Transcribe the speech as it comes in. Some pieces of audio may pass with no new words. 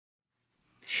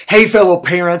Hey fellow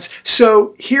parents,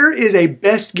 so here is a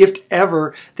best gift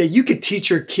ever that you could teach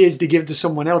your kids to give to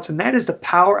someone else, and that is the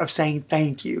power of saying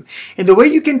thank you. And the way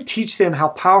you can teach them how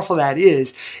powerful that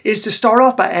is to start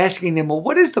off by asking them, well,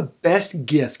 what is the best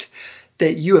gift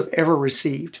that you have ever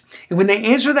received? And when they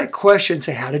answer that question,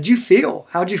 say, how did you feel?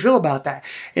 How did you feel about that?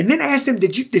 And then ask them,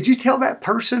 did you tell that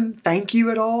person thank you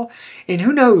at all? And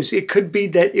who knows, it could be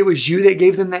that it was you that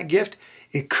gave them that gift.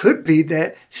 It could be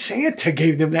that Santa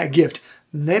gave them that gift.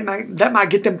 That might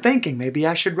get them thinking, maybe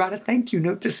I should write a thank you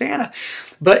note to Santa.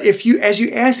 But as you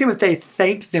ask them if they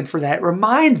thanked them for that,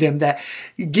 remind them that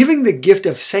giving the gift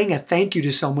of saying a thank you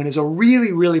to someone is a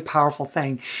really, really powerful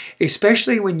thing,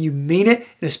 especially when you mean it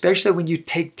and especially when you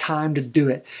take time to do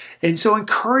it. And so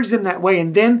encourage them that way,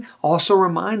 and then also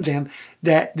remind them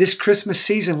that this Christmas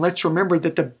season, let's remember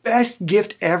that the best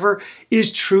gift ever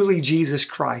is truly Jesus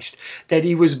Christ, that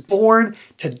He was born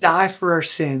to die for our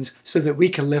sins so that we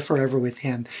can live forever with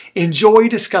Him. Enjoy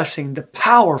discussing the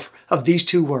power of these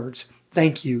two words,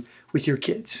 thank you, with your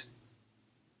kids.